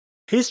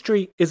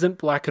History isn't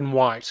black and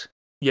white,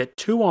 yet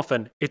too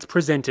often it's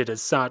presented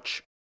as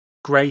such.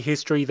 Grey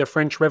History, the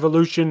French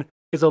Revolution,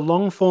 is a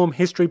long-form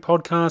history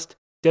podcast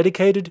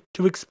dedicated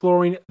to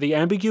exploring the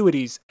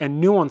ambiguities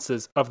and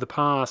nuances of the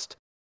past.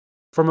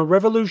 From a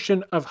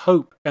revolution of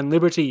hope and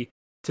liberty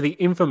to the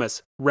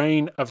infamous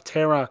Reign of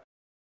Terror,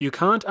 you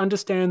can't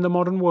understand the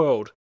modern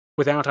world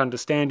without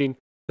understanding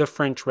the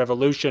French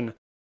Revolution.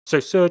 So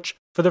search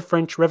for the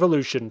French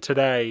Revolution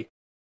today.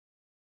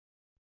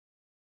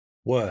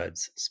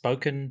 Words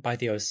spoken by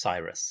the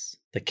Osiris,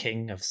 the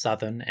king of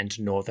southern and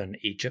northern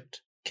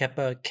Egypt,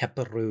 Keper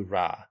Keperu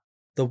Ra,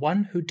 the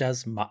one who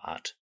does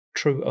Ma'at,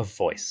 true of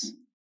voice.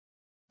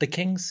 The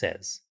king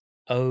says,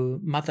 O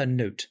Mother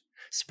Nut,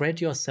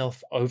 spread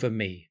yourself over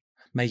me.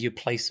 May you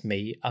place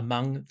me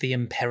among the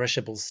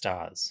imperishable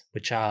stars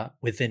which are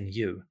within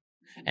you,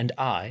 and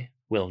I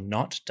will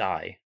not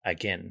die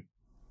again.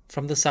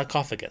 From the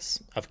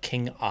sarcophagus of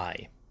King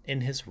Ai in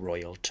his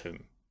royal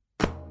tomb.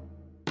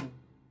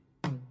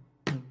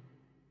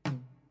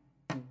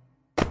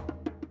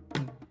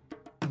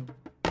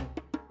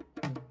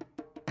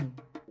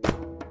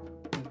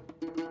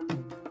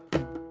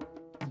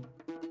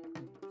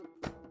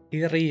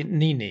 Iri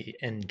Nini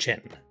in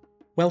Jen.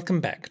 Welcome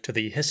back to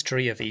the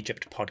History of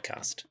Egypt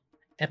podcast,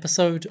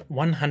 episode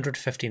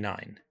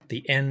 159,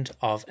 The End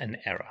of an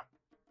Era.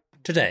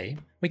 Today,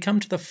 we come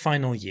to the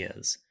final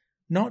years,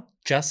 not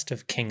just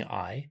of King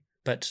Ai,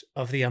 but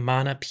of the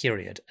Amarna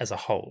period as a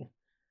whole.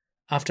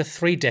 After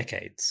 3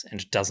 decades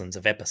and dozens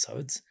of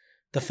episodes,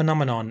 the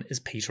phenomenon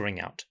is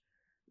petering out.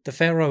 The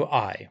pharaoh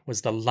Ai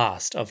was the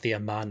last of the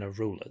Amarna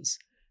rulers.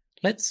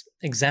 Let's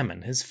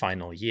examine his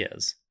final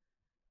years.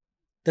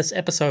 This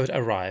episode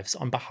arrives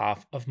on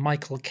behalf of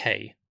Michael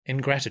K. in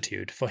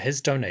gratitude for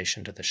his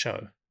donation to the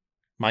show.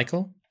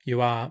 Michael,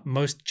 you are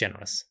most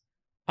generous.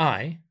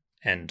 I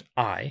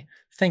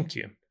thank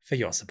you for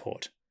your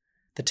support.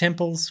 The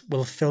temples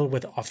will fill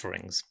with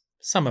offerings,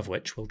 some of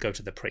which will go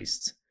to the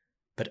priests,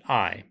 but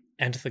I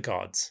and the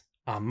gods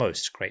are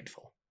most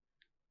grateful.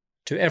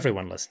 To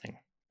everyone listening,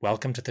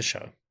 welcome to the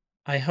show.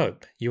 I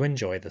hope you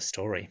enjoy the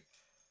story.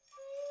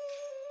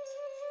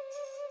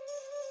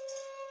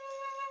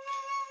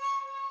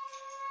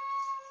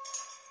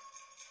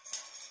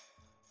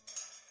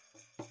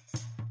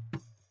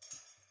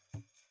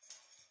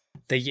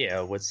 The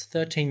year was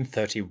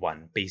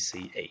 1331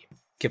 BCE,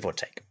 give or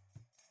take.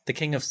 The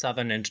king of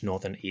southern and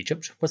northern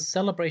Egypt was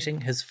celebrating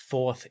his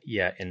 4th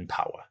year in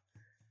power.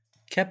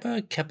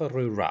 Keper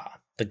Keperu Ra,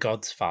 the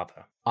god's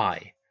father,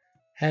 Ai,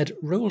 had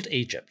ruled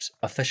Egypt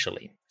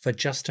officially for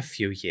just a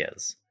few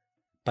years,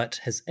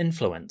 but his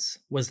influence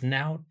was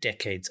now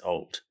decades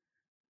old.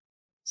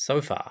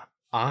 So far,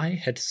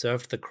 Ai had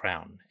served the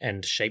crown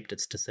and shaped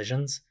its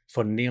decisions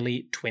for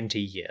nearly 20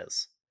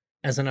 years.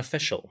 As an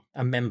official,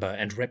 a member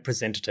and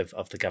representative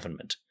of the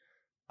government,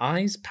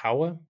 Ai's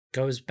power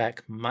goes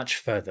back much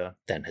further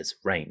than his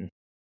reign.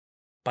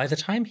 By the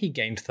time he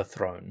gained the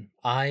throne,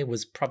 Ai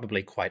was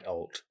probably quite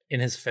old, in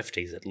his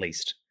 50s at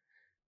least.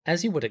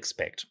 As you would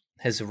expect,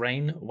 his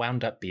reign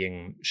wound up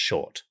being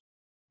short.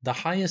 The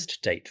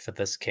highest date for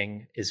this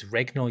king is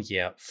regnal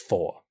year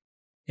 4,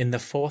 in the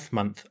 4th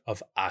month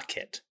of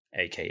Akhet,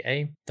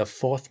 aka the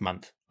 4th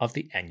month of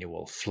the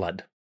annual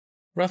flood.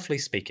 Roughly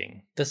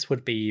speaking, this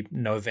would be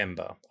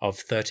November of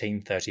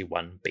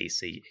 1331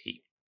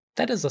 BCE.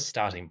 That is a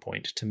starting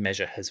point to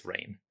measure his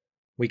reign.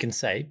 We can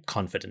say,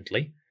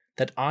 confidently,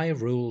 that Ai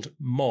ruled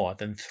more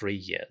than 3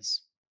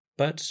 years.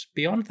 But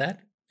beyond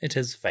that, it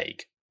is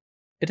vague.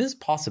 It is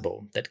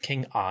possible that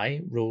King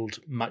Ai ruled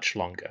much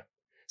longer.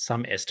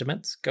 Some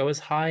estimates go as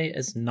high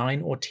as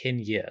 9 or 10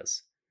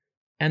 years.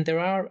 And there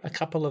are a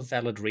couple of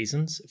valid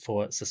reasons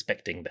for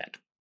suspecting that.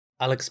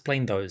 I'll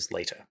explain those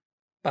later.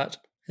 But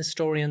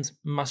historians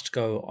must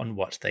go on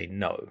what they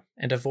know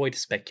and avoid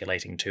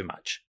speculating too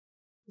much.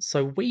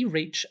 So we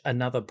reach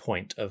another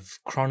point of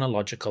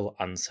chronological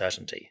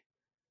uncertainty.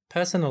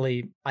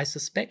 Personally, I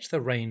suspect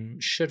the reign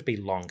should be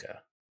longer,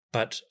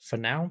 but for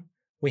now,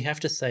 we have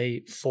to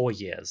say 4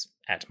 years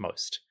at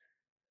most.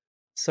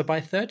 So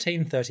by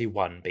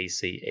 1331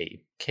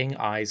 BCE, King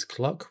Ai's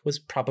clock was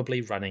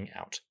probably running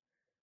out.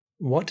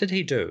 What did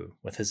he do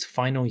with his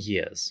final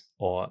years,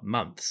 or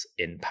months,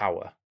 in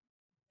power?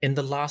 In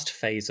the last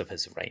phase of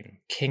his reign,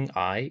 King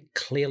Ai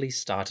clearly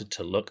started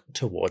to look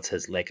towards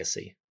his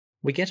legacy.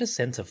 We get a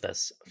sense of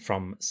this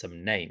from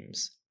some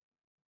names.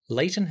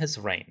 Late in his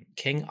reign,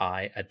 King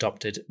Ai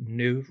adopted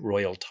new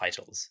royal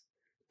titles.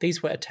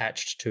 These were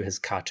attached to his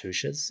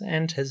cartouches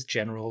and his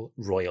general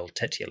royal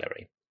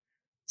titulary.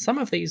 Some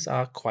of these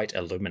are quite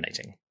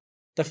illuminating.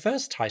 The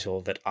first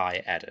title that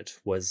Ai added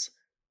was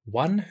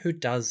One Who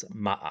Does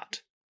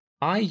Ma'at.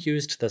 Ai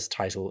used this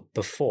title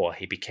before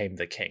he became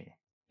the king.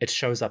 It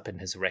shows up in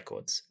his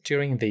records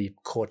during the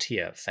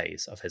courtier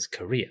phase of his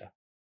career.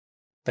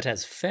 But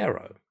as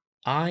pharaoh,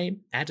 Ai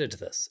added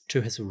this to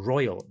his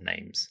royal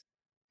names.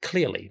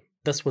 Clearly,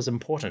 this was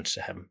important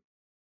to him.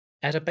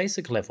 At a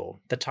basic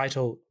level, the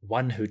title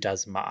One Who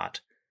Does Ma'at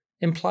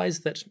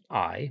implies that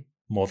Ai,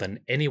 more than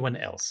anyone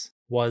else,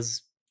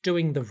 was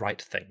doing the right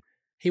thing.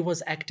 He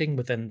was acting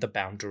within the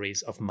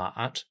boundaries of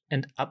Ma'at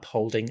and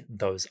upholding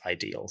those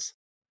ideals.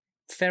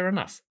 Fair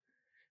enough.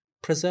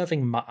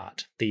 Preserving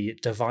Ma'at, the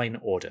divine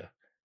order,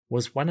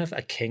 was one of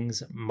a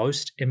king's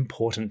most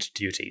important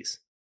duties.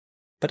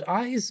 But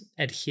Ai's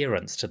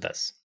adherence to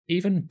this,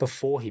 even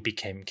before he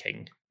became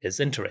king, is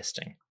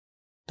interesting.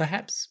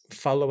 Perhaps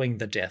following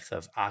the death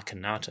of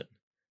Akhenaten,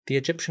 the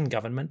Egyptian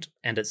government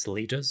and its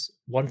leaders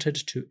wanted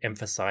to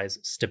emphasize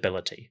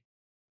stability.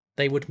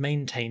 They would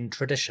maintain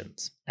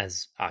traditions,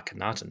 as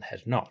Akhenaten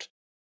had not.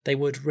 They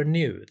would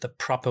renew the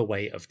proper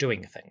way of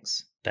doing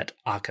things that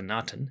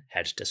Akhenaten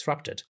had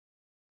disrupted.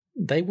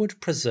 They would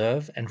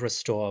preserve and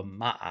restore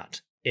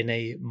Ma'at in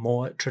a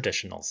more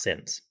traditional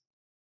sense.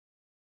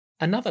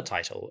 Another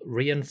title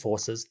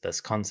reinforces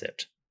this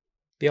concept.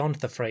 Beyond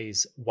the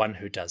phrase one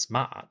who does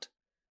Ma'at,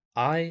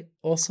 Ai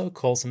also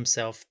calls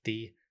himself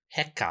the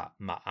Heka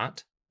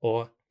Ma'at,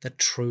 or the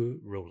true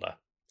ruler.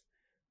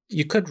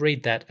 You could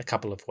read that a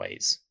couple of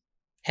ways.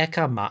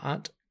 Heka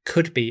Ma'at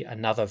could be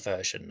another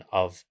version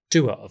of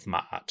doer of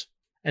Ma'at,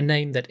 a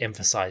name that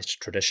emphasized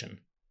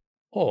tradition.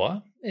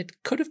 Or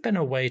it could have been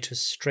a way to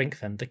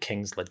strengthen the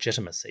king's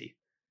legitimacy.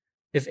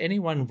 If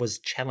anyone was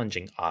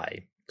challenging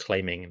Ai,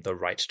 claiming the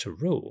right to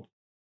rule,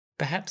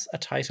 perhaps a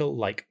title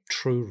like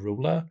True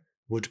Ruler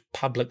would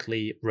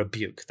publicly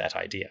rebuke that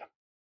idea.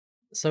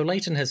 So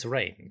late in his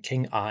reign,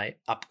 King Ai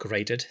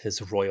upgraded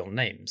his royal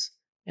names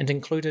and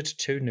included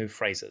two new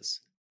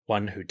phrases,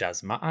 one who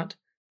does Ma'at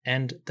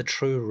and the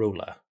true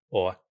ruler,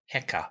 or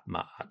Heka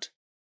Ma'at.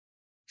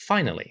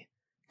 Finally,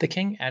 the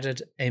king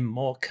added a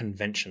more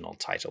conventional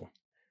title.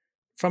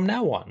 From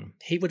now on,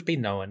 he would be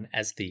known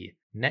as the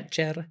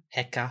Netjer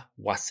Heka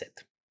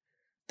Waset.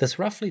 This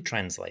roughly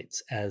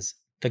translates as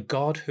the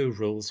god who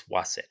rules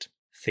Waset,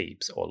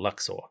 Thebes or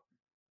Luxor.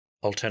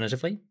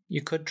 Alternatively,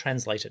 you could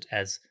translate it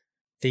as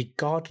the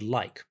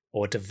god-like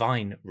or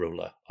divine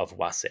ruler of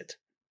Waset.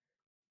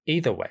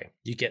 Either way,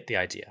 you get the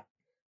idea.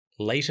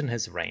 Late in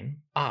his reign,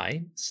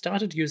 Ai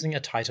started using a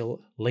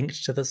title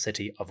linked to the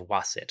city of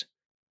Waset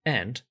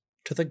and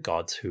to the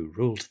gods who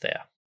ruled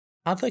there.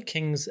 Other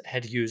kings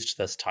had used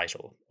this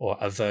title, or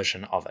a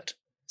version of it,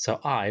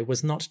 so Ai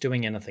was not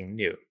doing anything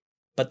new,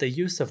 but the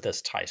use of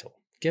this title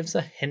gives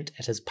a hint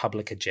at his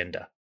public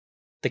agenda.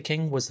 The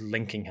king was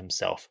linking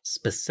himself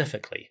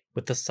specifically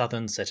with the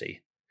southern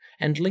city,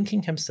 and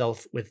linking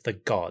himself with the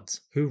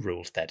gods who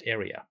ruled that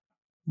area.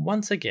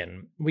 Once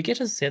again, we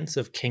get a sense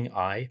of King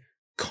Ai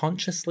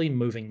consciously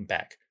moving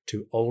back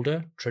to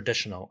older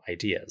traditional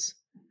ideas.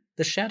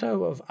 The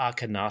shadow of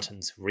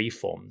Akhenaten's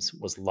reforms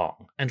was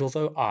long, and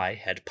although Ai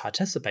had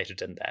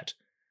participated in that,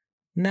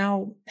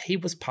 now he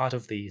was part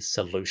of the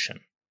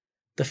solution.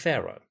 The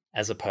pharaoh,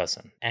 as a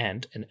person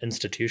and an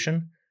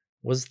institution,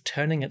 was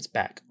turning its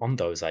back on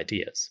those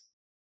ideas.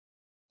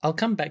 I'll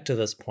come back to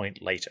this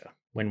point later,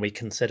 when we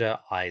consider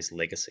Ai's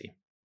legacy.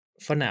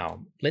 For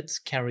now, let's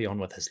carry on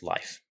with his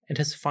life and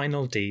his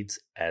final deeds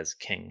as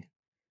king.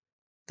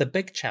 The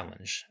big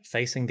challenge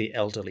facing the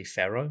elderly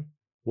pharaoh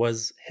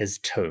was his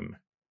tomb.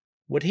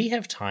 Would he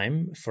have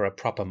time for a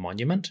proper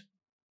monument?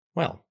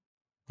 Well,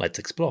 let's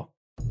explore.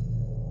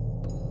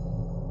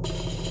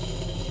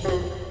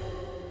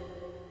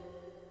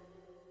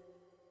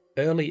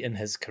 Early in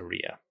his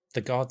career,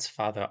 the god's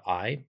father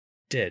Ai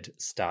did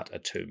start a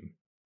tomb.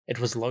 It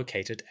was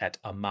located at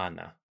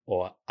Amarna,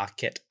 or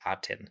Akhet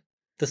Aten,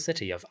 the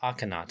city of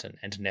Akhenaten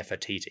and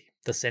Nefertiti,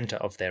 the center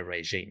of their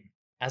regime.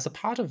 As a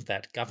part of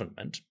that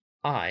government,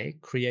 Ai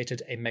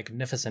created a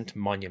magnificent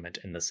monument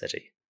in the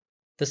city.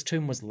 This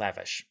tomb was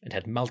lavish and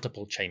had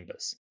multiple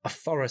chambers, a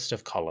forest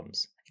of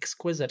columns,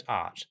 exquisite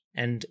art,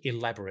 and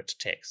elaborate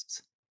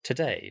texts.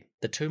 Today,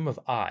 the tomb of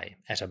Ai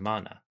at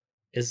Amarna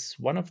is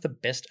one of the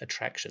best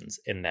attractions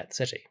in that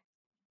city.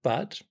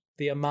 But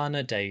the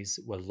Amarna days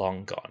were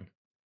long gone,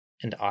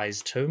 and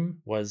Ai's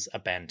tomb was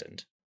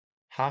abandoned.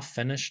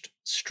 Half-finished,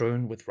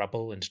 strewn with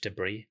rubble and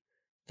debris,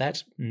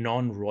 that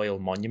non-royal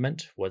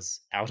monument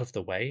was out of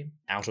the way,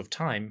 out of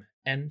time,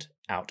 and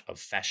out of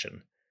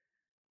fashion.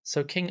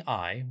 So King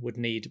Ai would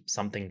need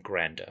something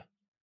grander,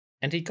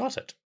 and he got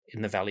it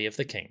in the Valley of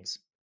the Kings.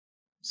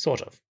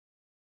 Sort of.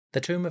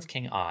 The tomb of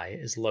King Ai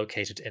is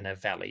located in a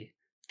valley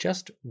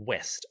just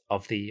west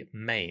of the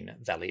main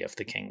Valley of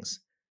the Kings.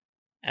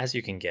 As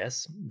you can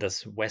guess,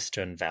 this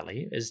western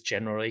valley is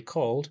generally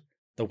called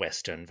the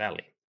Western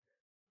Valley.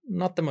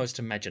 Not the most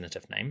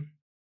imaginative name.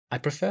 I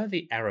prefer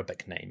the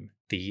Arabic name,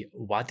 the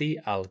Wadi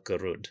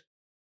al-Gurud.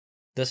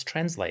 This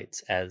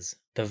translates as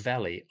the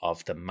Valley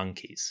of the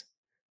Monkeys.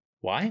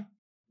 Why?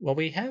 Well,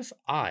 we have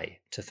Ai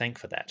to thank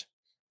for that.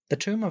 The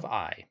tomb of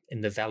Ai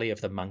in the Valley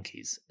of the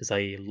Monkeys is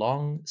a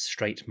long,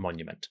 straight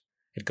monument.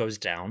 It goes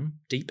down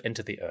deep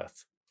into the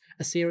earth,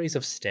 a series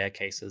of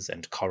staircases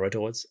and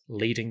corridors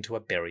leading to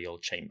a burial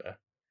chamber.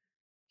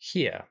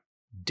 Here,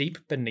 deep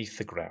beneath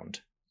the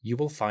ground, you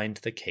will find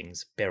the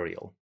king's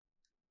burial.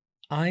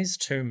 Ai's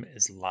tomb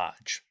is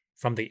large.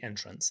 From the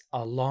entrance,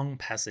 a long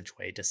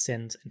passageway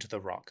descends into the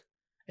rock.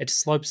 It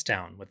slopes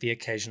down with the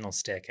occasional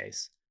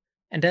staircase,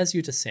 and as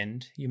you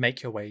descend, you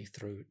make your way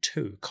through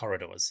 2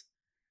 corridors.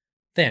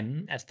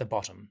 Then, at the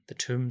bottom, the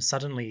tomb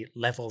suddenly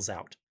levels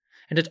out,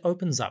 and it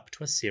opens up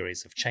to a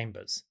series of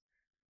chambers.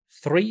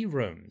 3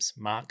 rooms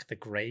mark the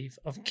grave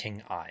of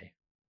King Ai.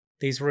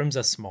 These rooms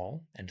are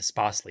small and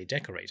sparsely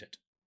decorated,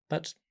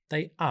 but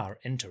they are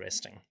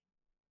interesting.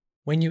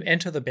 When you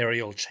enter the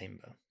burial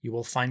chamber, you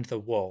will find the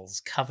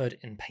walls covered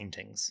in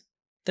paintings.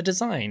 The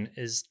design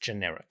is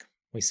generic.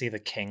 We see the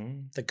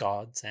king, the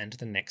gods, and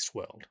the next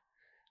world.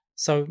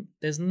 So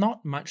there's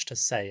not much to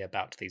say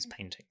about these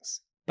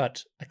paintings,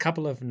 but a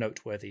couple of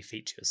noteworthy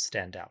features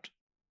stand out.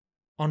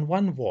 On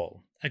one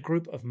wall, a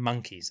group of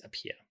monkeys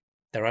appear.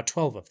 There are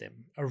 12 of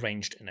them,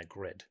 arranged in a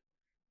grid.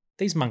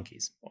 These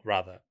monkeys, or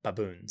rather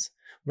baboons,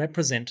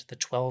 represent the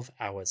 12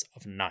 hours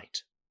of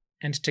night,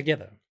 and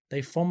together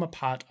they form a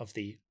part of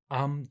the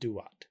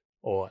Amduat,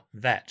 or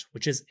that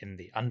which is in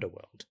the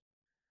underworld.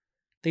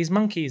 These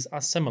monkeys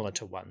are similar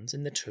to ones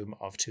in the tomb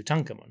of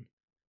Tutankhamun,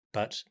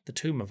 but the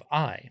tomb of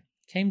Ai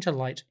came to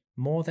light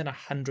more than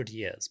 100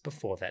 years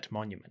before that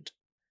monument.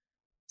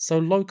 So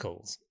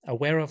locals,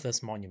 aware of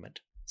this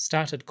monument,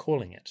 started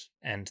calling it,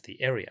 and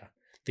the area,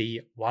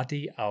 the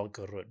Wadi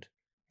al-Gurud,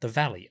 the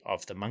Valley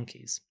of the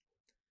Monkeys.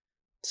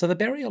 So the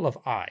burial of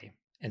Ai,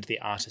 and the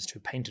artist who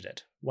painted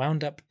it,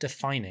 wound up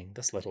defining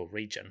this little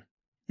region.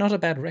 Not a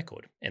bad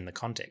record in the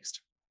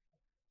context.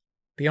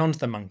 Beyond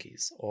the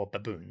monkeys, or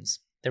baboons,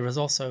 there is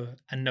also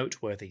a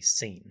noteworthy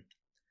scene.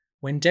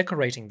 When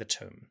decorating the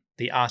tomb,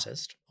 the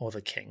artist, or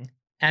the king,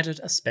 added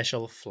a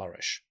special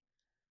flourish.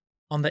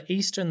 On the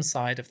eastern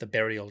side of the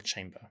burial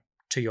chamber,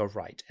 to your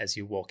right as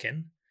you walk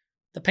in,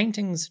 the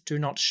paintings do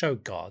not show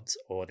gods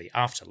or the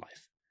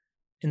afterlife.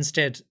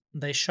 Instead,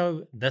 they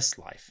show this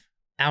life,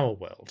 our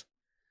world.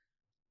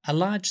 A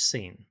large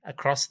scene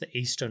across the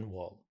eastern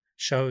wall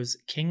shows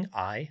King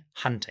Ai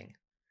hunting.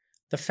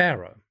 The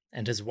pharaoh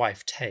and his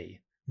wife Tay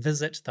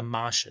visit the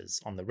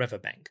marshes on the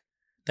riverbank.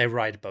 They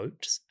ride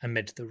boats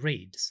amid the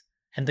reeds,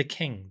 and the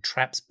king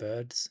traps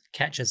birds,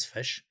 catches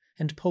fish,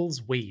 and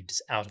pulls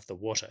weeds out of the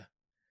water.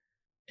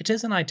 It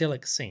is an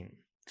idyllic scene,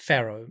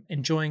 Pharaoh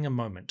enjoying a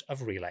moment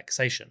of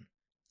relaxation.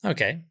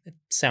 Okay, it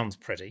sounds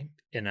pretty,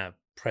 in a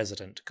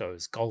president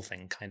goes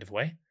golfing kind of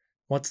way.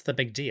 What's the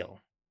big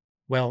deal?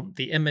 Well,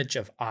 the image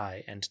of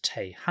Ai and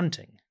Tay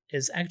hunting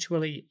is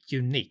actually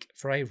unique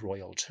for a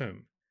royal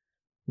tomb.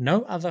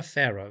 No other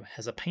pharaoh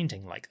has a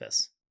painting like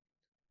this.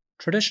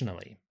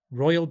 Traditionally,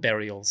 royal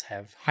burials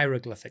have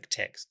hieroglyphic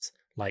texts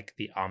like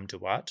the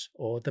Amduat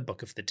or the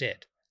Book of the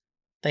Dead.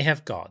 They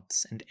have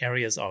gods and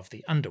areas of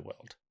the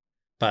underworld.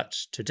 But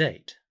to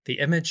date, the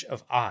image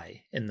of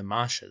Ai in the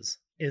marshes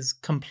is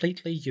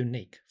completely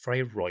unique for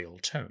a royal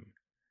tomb.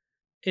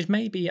 It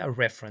may be a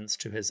reference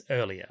to his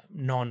earlier,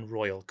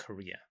 non-royal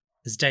career,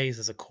 his days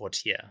as a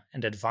courtier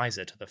and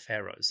advisor to the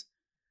pharaohs.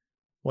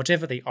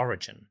 Whatever the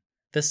origin,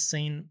 this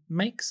scene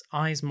makes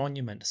Ai's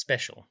monument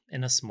special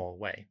in a small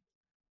way.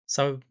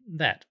 So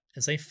that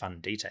is a fun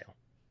detail.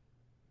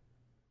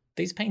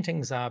 These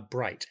paintings are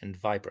bright and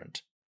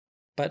vibrant,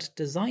 but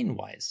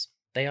design-wise,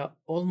 they are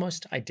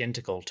almost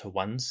identical to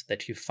ones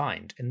that you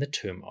find in the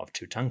tomb of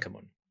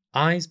Tutankhamun.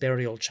 Ai's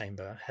burial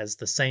chamber has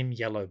the same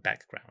yellow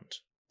background,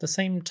 the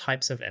same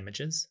types of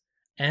images,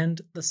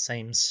 and the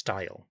same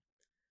style.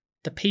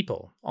 The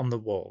people on the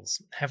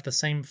walls have the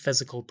same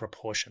physical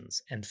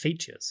proportions and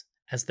features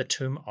as the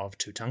tomb of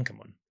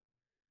Tutankhamun.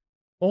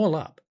 All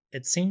up,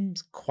 it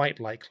seems quite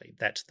likely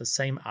that the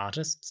same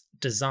artists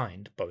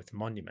designed both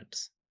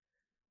monuments.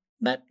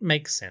 That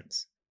makes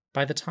sense.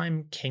 By the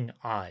time King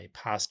Ai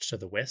passed to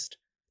the west,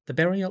 the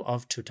burial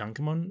of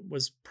Tutankhamun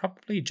was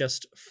probably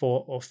just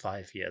 4 or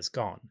 5 years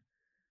gone.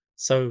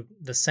 So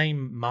the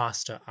same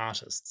master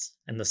artists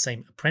and the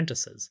same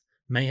apprentices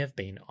may have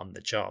been on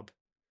the job.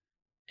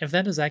 If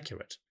that is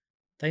accurate,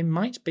 they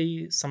might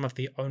be some of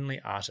the only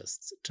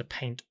artists to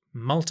paint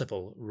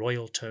multiple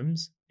royal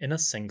tombs in a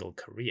single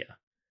career.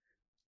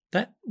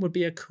 That would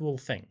be a cool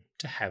thing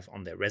to have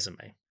on their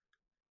resume.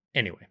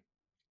 Anyway,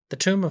 the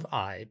tomb of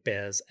Ai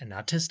bears an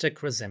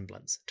artistic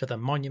resemblance to the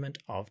monument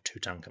of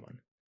Tutankhamun.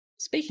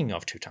 Speaking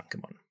of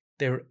Tutankhamun,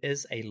 there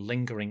is a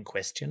lingering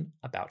question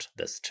about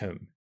this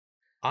tomb.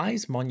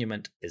 Ai's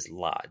monument is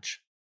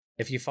large.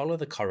 If you follow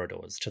the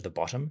corridors to the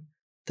bottom,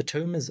 the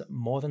tomb is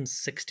more than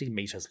 60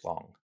 meters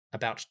long,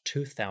 about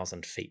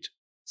 2,000 feet.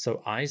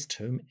 So Ai's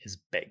tomb is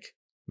big,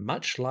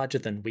 much larger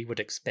than we would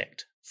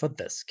expect for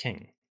this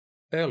king.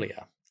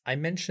 Earlier, I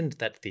mentioned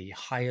that the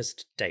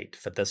highest date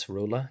for this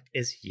ruler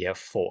is year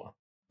 4,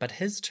 but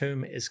his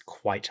tomb is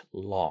quite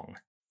long.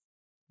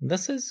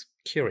 This is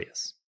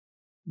curious.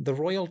 The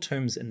royal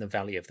tombs in the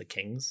Valley of the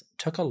Kings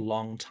took a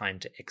long time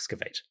to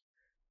excavate,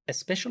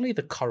 especially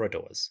the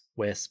corridors,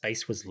 where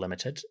space was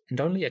limited and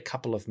only a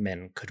couple of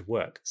men could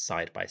work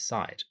side by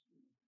side.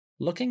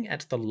 Looking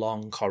at the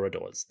long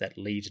corridors that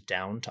lead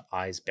down to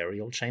Ai's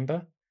burial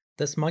chamber,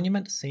 this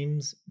monument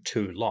seems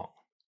too long.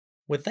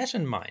 With that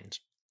in mind,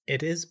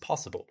 it is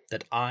possible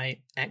that Ai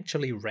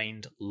actually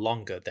reigned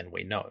longer than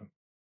we know.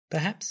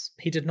 Perhaps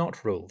he did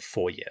not rule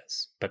 4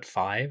 years, but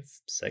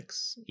 5,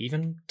 6,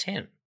 even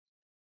 10.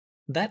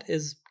 That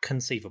is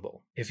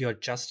conceivable if you're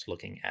just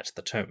looking at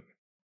the tomb.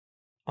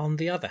 On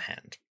the other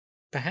hand,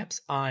 perhaps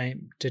I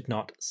did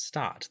not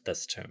start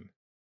this tomb.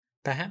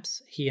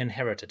 Perhaps he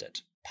inherited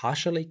it,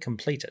 partially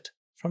completed,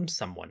 from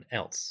someone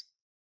else.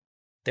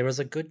 There is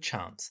a good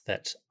chance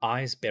that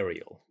I's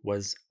burial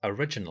was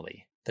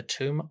originally the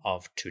tomb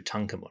of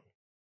Tutankhamun.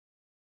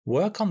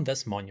 Work on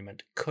this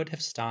monument could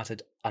have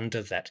started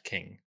under that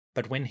king,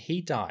 but when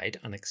he died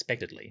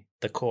unexpectedly,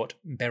 the court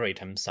buried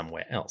him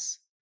somewhere else.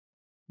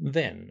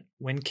 Then,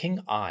 when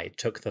King I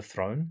took the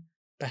throne,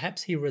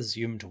 perhaps he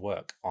resumed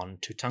work on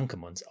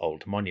Tutankhamun's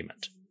old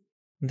monument.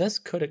 This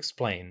could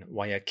explain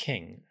why a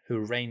king who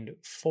reigned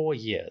 4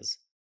 years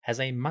has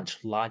a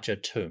much larger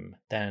tomb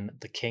than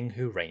the king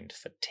who reigned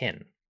for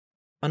 10.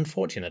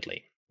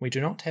 Unfortunately, we do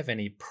not have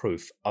any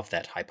proof of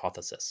that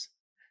hypothesis.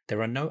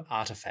 There are no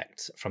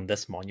artifacts from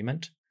this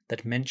monument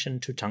that mention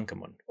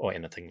Tutankhamun or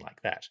anything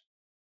like that.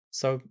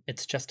 So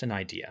it's just an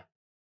idea.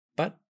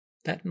 But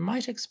that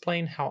might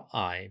explain how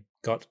I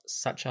got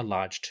such a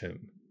large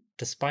tomb,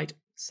 despite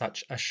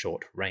such a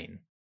short reign.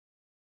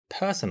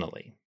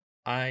 Personally,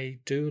 I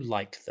do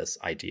like this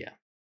idea.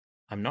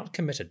 I'm not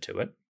committed to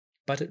it,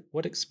 but it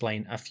would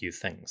explain a few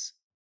things.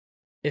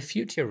 If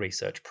future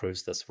research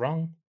proves this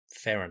wrong,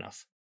 fair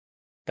enough.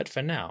 But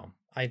for now,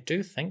 I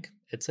do think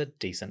it's a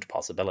decent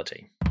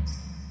possibility.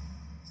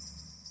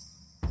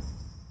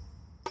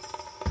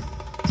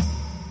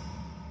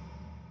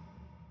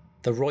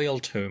 The royal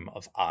tomb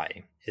of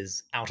I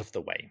is out of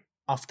the way,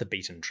 off the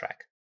beaten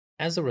track.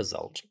 As a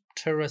result,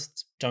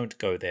 tourists don't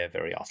go there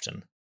very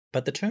often,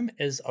 but the tomb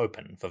is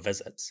open for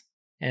visits,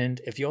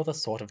 and if you're the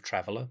sort of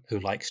traveller who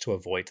likes to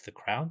avoid the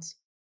crowds,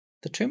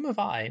 the tomb of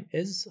I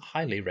is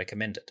highly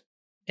recommended.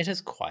 It is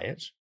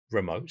quiet,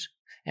 remote,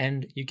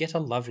 and you get a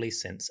lovely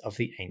sense of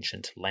the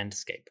ancient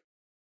landscape.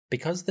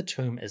 Because the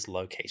tomb is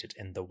located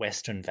in the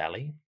Western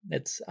Valley,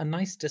 it's a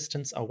nice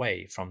distance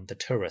away from the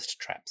tourist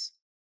traps.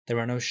 There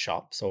are no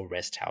shops or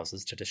rest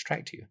houses to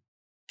distract you,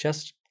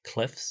 just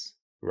cliffs,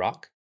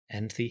 rock,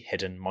 and the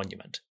hidden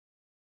monument.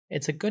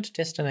 It's a good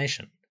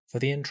destination for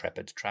the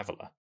intrepid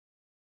traveller.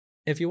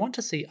 If you want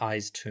to see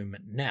I's tomb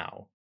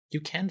now, you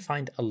can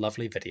find a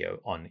lovely video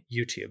on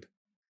YouTube.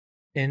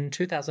 In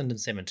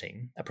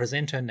 2017, a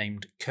presenter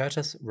named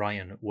Curtis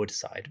Ryan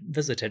Woodside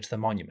visited the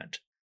monument,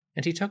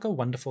 and he took a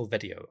wonderful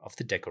video of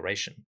the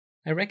decoration.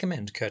 I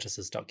recommend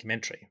Curtis's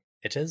documentary.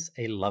 It is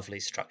a lovely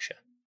structure.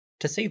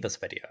 To see this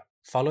video,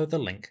 follow the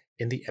link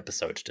in the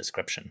episode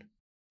description.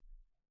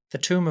 The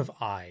tomb of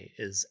I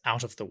is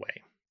out of the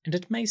way, and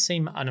it may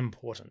seem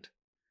unimportant.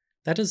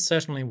 That is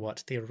certainly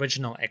what the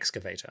original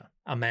excavator,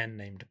 a man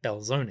named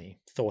Belzoni,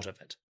 thought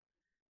of it.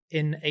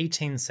 In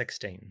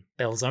 1816,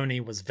 Belzoni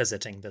was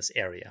visiting this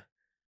area,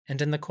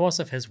 and in the course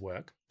of his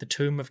work, the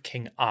tomb of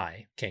King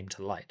I came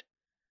to light.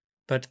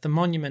 But the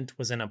monument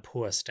was in a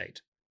poor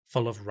state,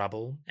 full of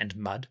rubble and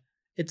mud.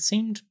 It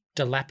seemed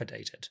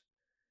dilapidated.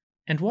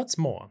 And what's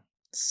more,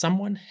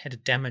 someone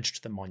had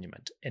damaged the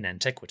monument in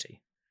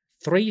antiquity.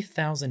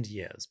 3,000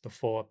 years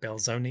before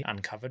Belzoni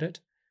uncovered it,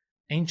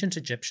 ancient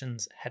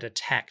Egyptians had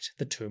attacked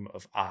the tomb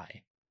of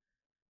I.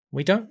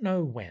 We don't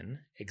know when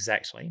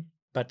exactly,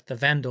 but the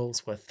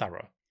Vandals were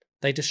thorough.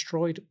 They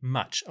destroyed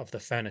much of the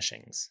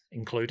furnishings,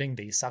 including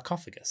the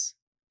sarcophagus,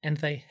 and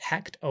they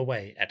hacked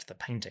away at the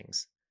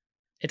paintings.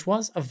 It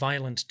was a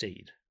violent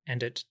deed,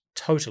 and it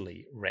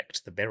totally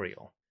wrecked the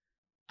burial.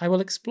 I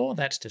will explore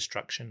that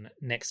destruction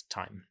next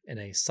time in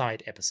a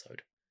side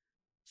episode.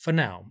 For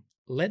now,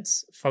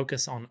 let's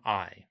focus on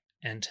I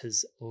and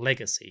his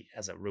legacy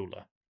as a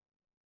ruler.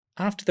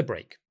 After the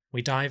break,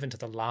 we dive into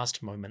the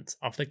last moments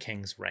of the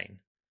king's reign,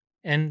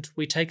 and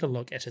we take a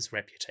look at his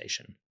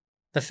reputation.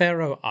 The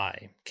pharaoh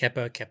I,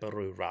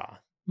 Khepri-Khepru-Ra,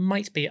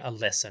 might be a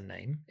lesser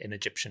name in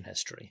Egyptian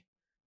history,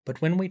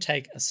 but when we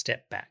take a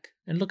step back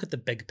and look at the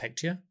big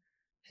picture,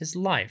 his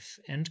life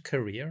and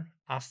career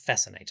are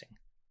fascinating.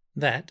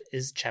 That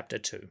is Chapter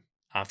 2,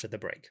 after the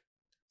break.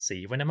 See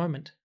you in a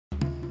moment.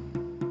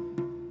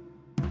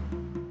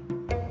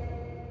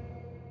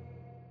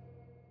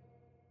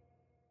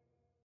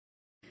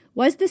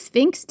 Was the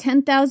Sphinx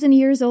 10,000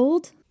 years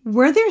old?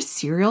 Were there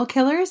serial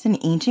killers in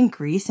ancient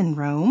Greece and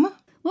Rome?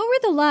 What were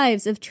the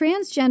lives of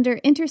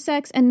transgender,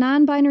 intersex, and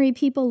non-binary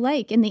people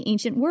like in the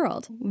ancient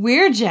world?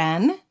 We're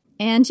Jen.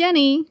 And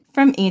Jenny.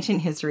 From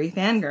Ancient History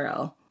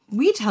Fangirl.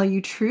 We tell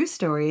you true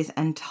stories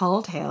and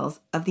tall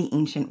tales of the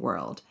ancient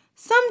world.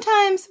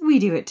 Sometimes we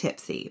do it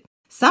tipsy.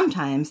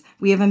 Sometimes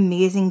we have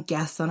amazing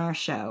guests on our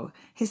show.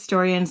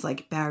 Historians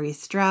like Barry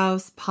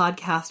Strauss,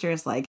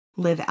 podcasters like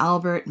Liv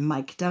Albert,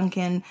 Mike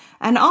Duncan,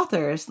 and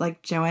authors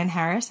like Joanne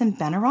Harris and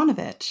Ben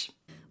Aronovich.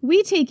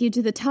 We take you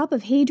to the top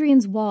of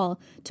Hadrian's Wall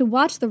to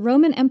watch the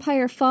Roman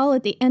Empire fall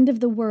at the end of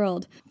the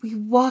world. We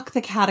walk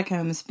the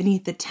catacombs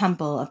beneath the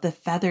temple of the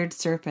feathered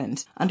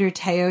serpent under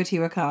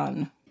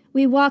Teotihuacan.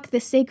 We walk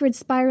the sacred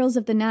spirals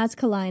of the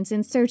Nazca Lines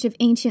in search of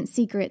ancient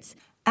secrets.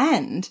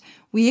 And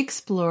we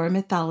explore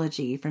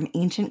mythology from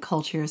ancient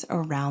cultures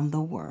around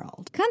the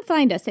world. Come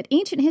find us at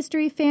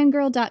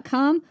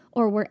ancienthistoryfangirl.com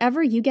or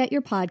wherever you get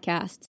your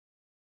podcasts.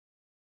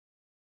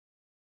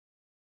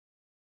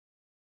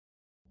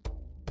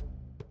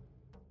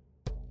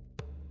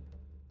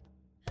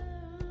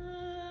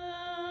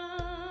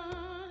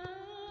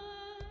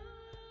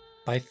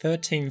 By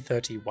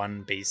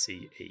 1331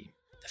 BCE,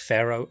 the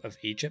Pharaoh of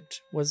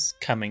Egypt was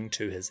coming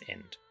to his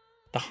end.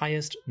 The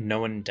highest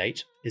known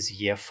date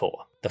is year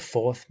 4, the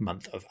 4th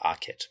month of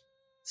Akhet.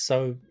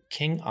 So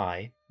King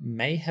Ai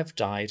may have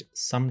died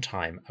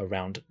sometime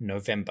around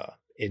November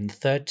in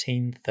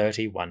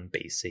 1331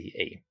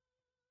 BCE.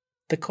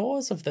 The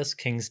cause of this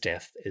king's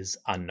death is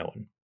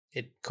unknown.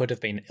 It could have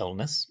been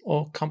illness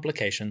or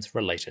complications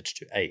related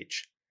to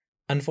age.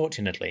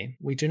 Unfortunately,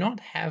 we do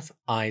not have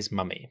Ai's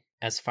mummy,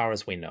 as far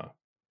as we know.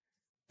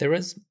 There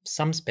is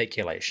some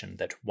speculation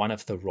that one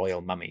of the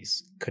royal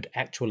mummies could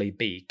actually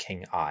be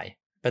King Ai,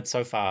 but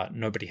so far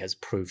nobody has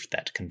proved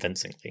that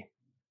convincingly.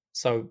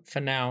 So for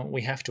now,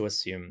 we have to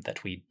assume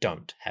that we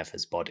don't have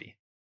his body.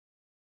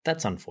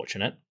 That's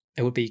unfortunate.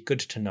 It would be good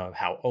to know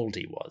how old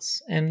he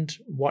was, and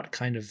what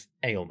kind of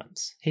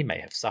ailments he may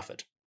have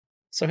suffered.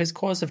 So his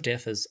cause of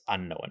death is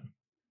unknown.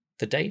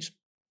 The date,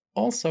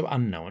 also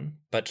unknown,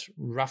 but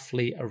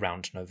roughly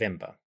around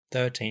November,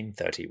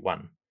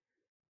 1331.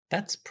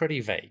 That's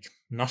pretty vague,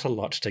 not a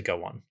lot to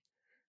go on.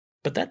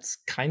 But that's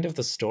kind of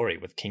the story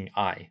with King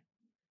Ai.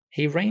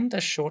 He reigned a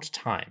short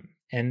time,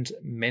 and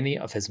many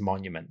of his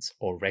monuments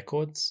or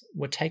records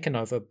were taken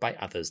over by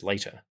others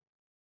later.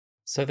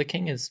 So the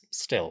king is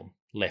still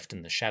left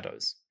in the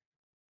shadows.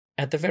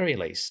 At the very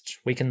least,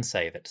 we can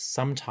say that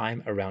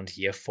sometime around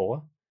year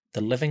 4,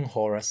 the living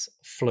Horus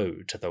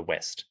flew to the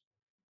west.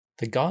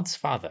 The god's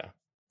father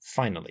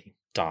finally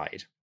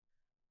died.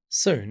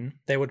 Soon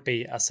there would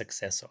be a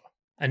successor,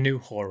 a new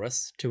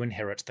Horus to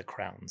inherit the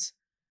crowns.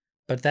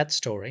 But that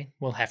story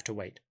will have to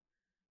wait.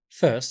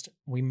 First,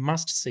 we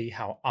must see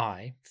how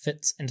Ai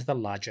fits into the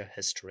larger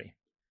history.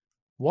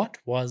 What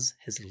was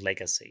his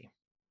legacy?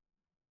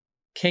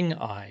 King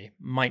Ai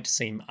might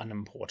seem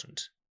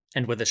unimportant,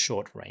 and with a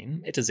short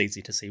reign, it is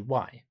easy to see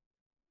why.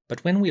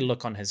 But when we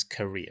look on his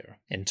career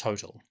in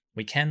total,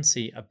 we can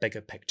see a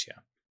bigger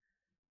picture.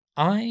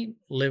 Ai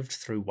lived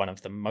through one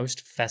of the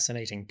most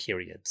fascinating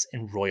periods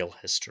in royal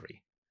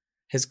history.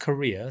 His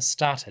career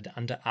started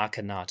under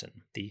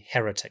Akhenaten, the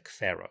heretic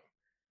pharaoh.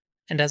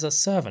 And as a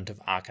servant of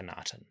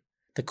Akhenaten,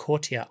 the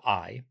courtier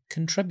Ai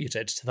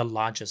contributed to the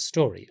larger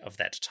story of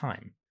that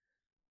time.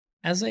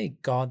 As a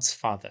god's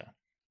father,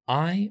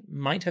 Ai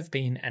might have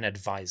been an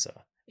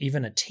advisor,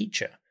 even a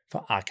teacher,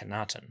 for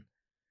Akhenaten.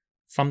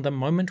 From the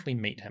moment we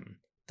meet him,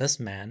 this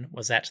man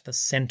was at the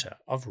center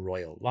of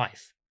royal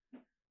life.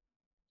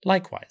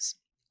 Likewise,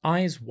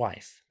 Ai's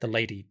wife, the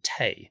lady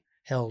Te,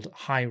 held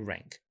high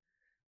rank.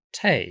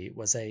 Te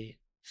was a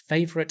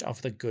favorite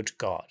of the good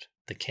god,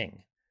 the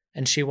king,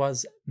 and she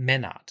was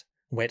Menat,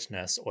 wet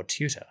nurse or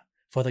tutor,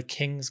 for the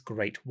king's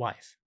great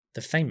wife,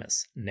 the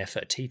famous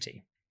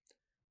Nefertiti.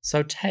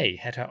 So Te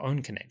had her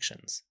own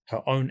connections,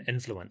 her own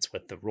influence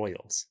with the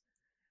royals.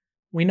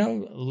 We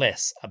know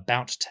less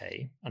about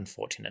Te,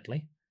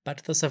 unfortunately,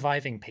 but the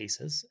surviving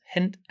pieces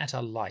hint at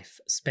a life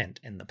spent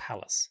in the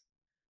palace.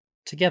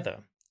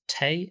 Together,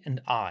 Te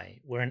and Ai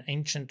were an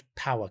ancient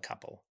power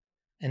couple,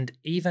 and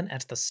even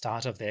at the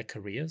start of their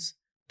careers,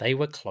 they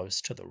were close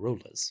to the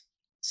rulers.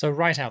 So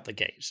right out the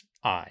gate,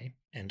 Ai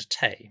and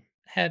Te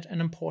had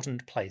an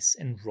important place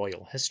in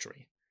royal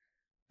history.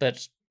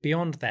 But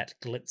beyond that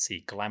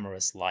glitzy,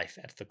 glamorous life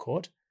at the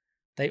court,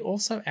 they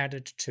also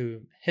added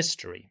to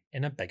history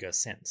in a bigger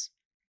sense.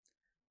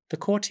 The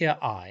courtier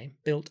Ai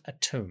built a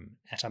tomb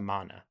at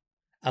Amarna,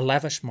 a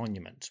lavish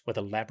monument with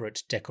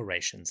elaborate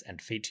decorations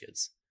and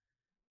features.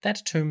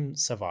 That tomb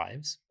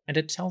survives, and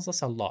it tells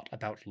us a lot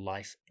about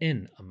life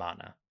in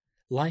Amarna,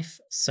 life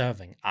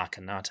serving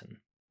Akhenaten.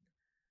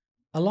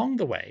 Along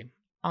the way,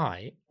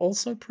 Ai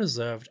also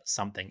preserved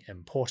something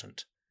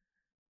important.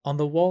 On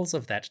the walls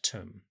of that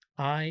tomb,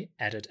 Ai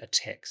added a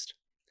text.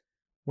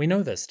 We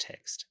know this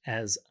text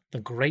as the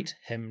Great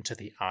Hymn to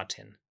the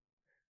Aten.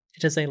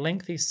 It is a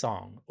lengthy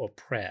song or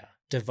prayer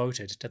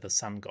devoted to the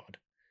sun god,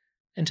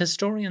 and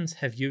historians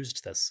have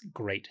used this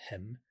great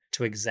hymn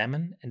to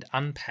examine and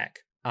unpack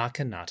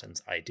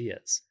Akhenaten's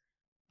ideas.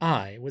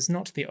 Ai was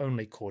not the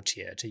only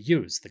courtier to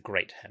use the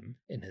great hymn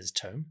in his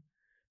tomb,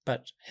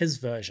 but his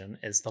version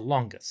is the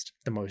longest,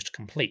 the most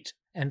complete,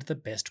 and the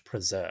best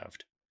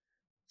preserved.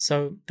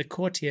 So the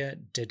courtier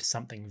did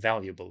something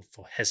valuable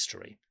for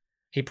history.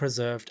 He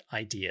preserved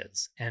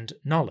ideas and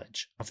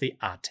knowledge of the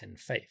Aten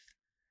faith.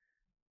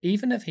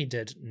 Even if he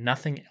did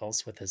nothing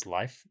else with his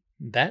life,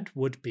 that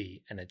would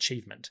be an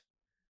achievement.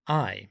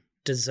 Ai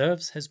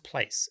deserves his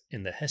place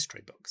in the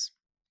history books.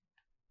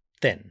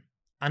 Then,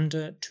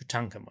 under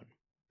Tutankhamun,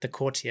 the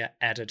courtier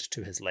added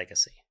to his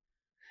legacy.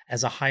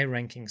 As a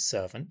high-ranking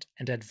servant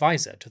and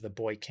advisor to the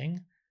boy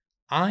king,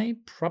 Ai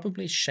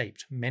probably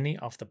shaped many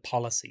of the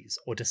policies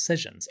or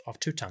decisions of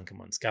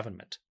Tutankhamun's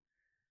government.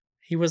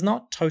 He was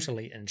not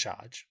totally in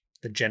charge.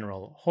 The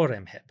general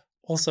Horemheb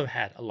also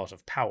had a lot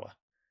of power.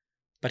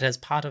 But as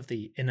part of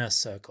the inner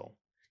circle,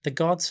 the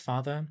god's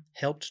father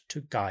helped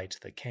to guide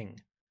the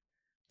king.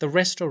 The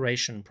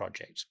restoration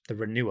project, the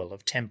renewal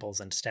of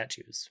temples and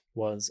statues,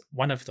 was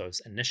one of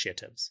those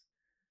initiatives.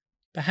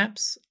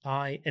 Perhaps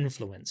Ai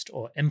influenced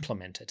or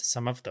implemented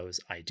some of those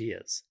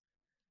ideas.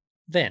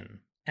 Then,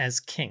 as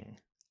king,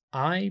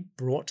 Ai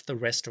brought the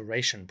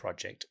restoration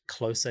project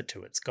closer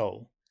to its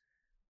goal.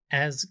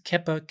 As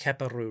Kepa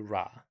Keperu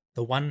Ra,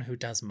 the one who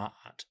does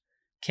Ma'at,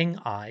 King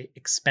Ai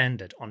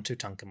expanded on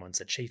Tutankhamun's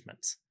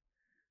achievements.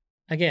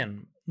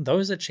 Again,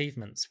 those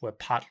achievements were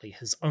partly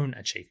his own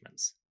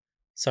achievements.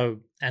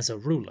 So, as a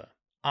ruler,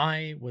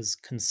 Ai was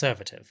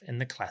conservative in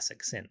the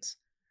classic sense.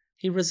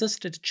 He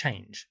resisted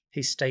change,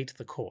 he stayed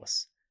the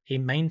course, he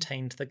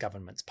maintained the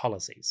government's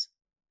policies.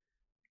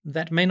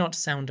 That may not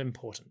sound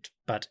important,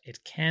 but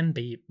it can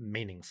be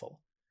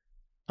meaningful.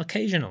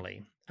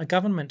 Occasionally, a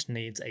government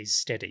needs a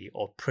steady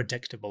or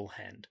predictable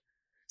hand,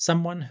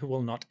 someone who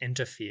will not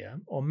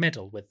interfere or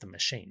meddle with the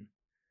machine.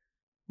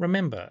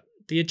 Remember,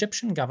 the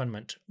Egyptian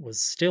government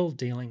was still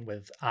dealing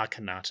with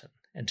Akhenaten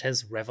and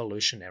his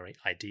revolutionary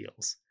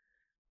ideals.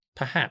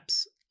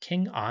 Perhaps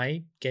King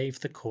Ai gave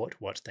the court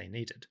what they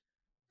needed: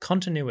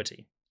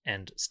 continuity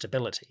and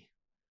stability.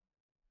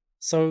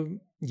 So,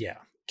 yeah,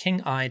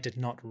 King Ai did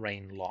not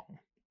reign long.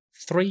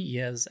 3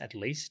 years at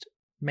least,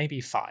 maybe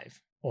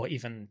 5, or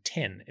even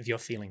 10 if you're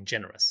feeling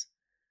generous.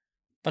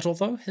 But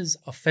although his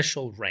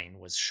official reign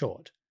was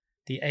short,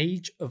 the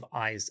age of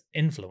Ai's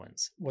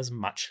influence was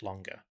much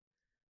longer.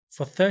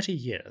 For 30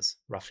 years,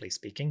 roughly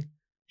speaking,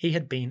 he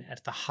had been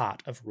at the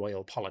heart of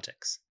royal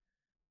politics.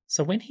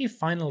 So when he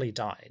finally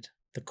died,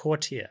 the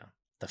courtier,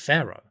 the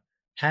pharaoh,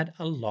 had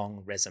a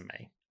long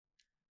resume.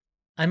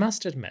 I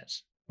must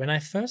admit, when I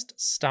first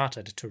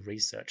started to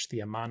research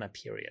the Amarna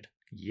period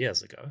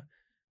years ago,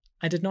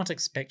 I did not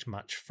expect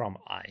much from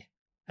Ai.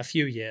 A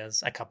few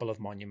years, a couple of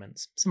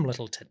monuments, some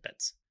little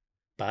tidbits.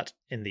 But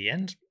in the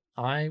end,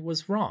 I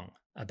was wrong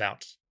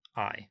about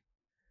Ai.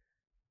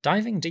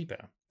 Diving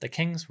deeper, the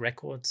king's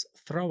records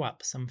throw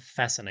up some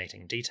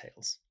fascinating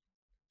details.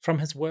 From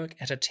his work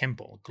at a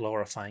temple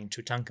glorifying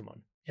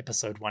Tutankhamun,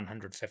 episode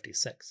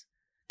 156,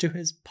 to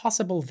his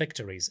possible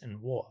victories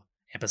in war,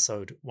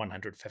 episode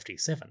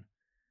 157,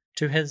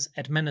 to his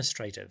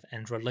administrative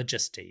and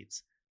religious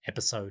deeds,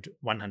 episode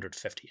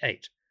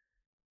 158,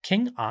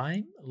 King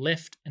Ai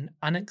left an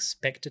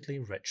unexpectedly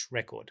rich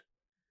record.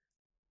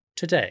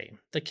 Today,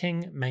 the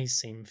king may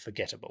seem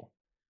forgettable,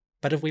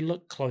 but if we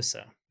look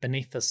closer,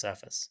 beneath the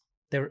surface,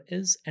 there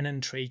is an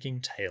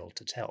intriguing tale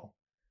to tell.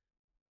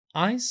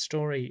 Ai's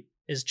story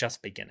is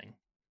just beginning.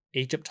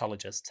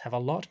 Egyptologists have a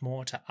lot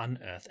more to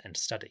unearth and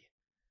study.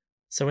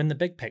 So in the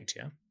big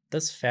picture,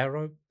 this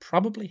pharaoh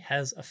probably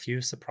has a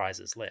few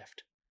surprises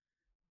left.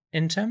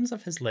 In terms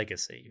of his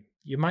legacy,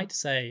 you might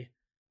say,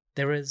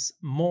 there is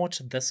more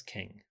to this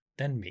king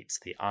than meets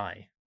the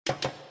eye.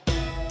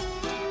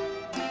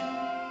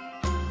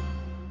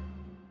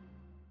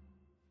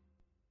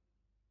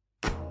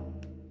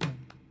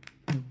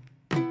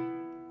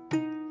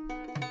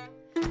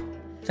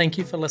 Thank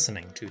you for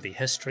listening to the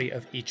History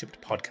of Egypt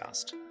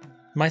podcast.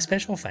 My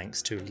special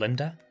thanks to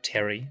Linda,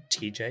 Terry,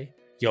 TJ,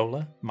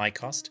 Yola,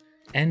 Mycost,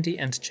 Andy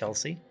and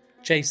Chelsea,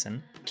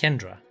 Jason,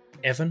 Kendra,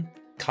 Evan,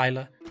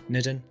 Kyla,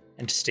 Nidin,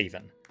 and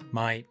Stephen,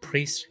 my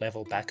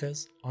priest-level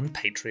backers on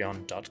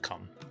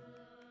patreon.com.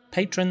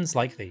 Patrons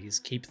like these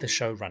keep the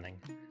show running,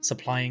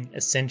 supplying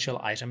essential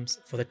items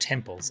for the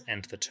temples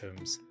and the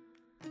tombs.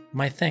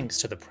 My thanks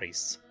to the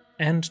priests,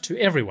 and to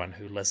everyone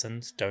who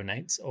listens,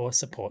 donates, or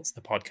supports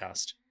the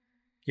podcast.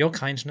 Your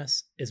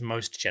kindness is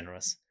most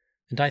generous,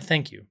 and I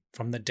thank you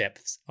from the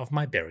depths of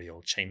my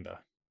burial chamber.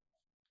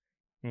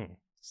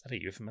 Is that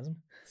a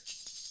euphemism?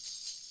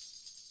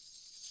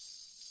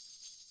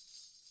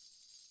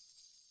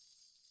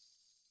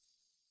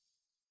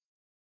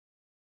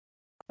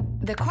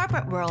 The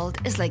corporate world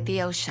is like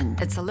the ocean.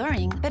 It's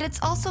alluring, but it's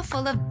also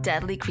full of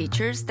deadly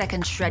creatures that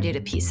can shred you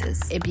to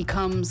pieces. It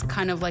becomes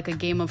kind of like a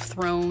Game of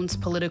Thrones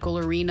political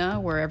arena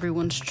where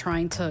everyone's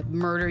trying to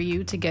murder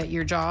you to get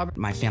your job.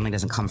 My family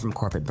doesn't come from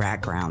corporate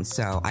background,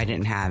 so I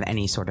didn't have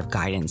any sort of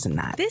guidance in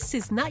that. This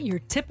is not your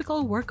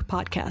typical work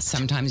podcast.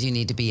 Sometimes you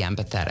need to be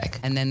empathetic.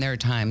 And then there are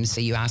times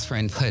that you ask for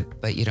input,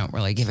 but you don't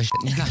really give a shit.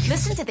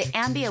 Listen to the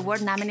Ambie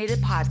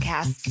Award-nominated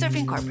podcast,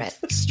 Surfing Corporate.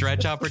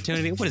 Stretch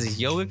opportunity? What is this,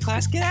 yoga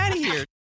class? Get out of here.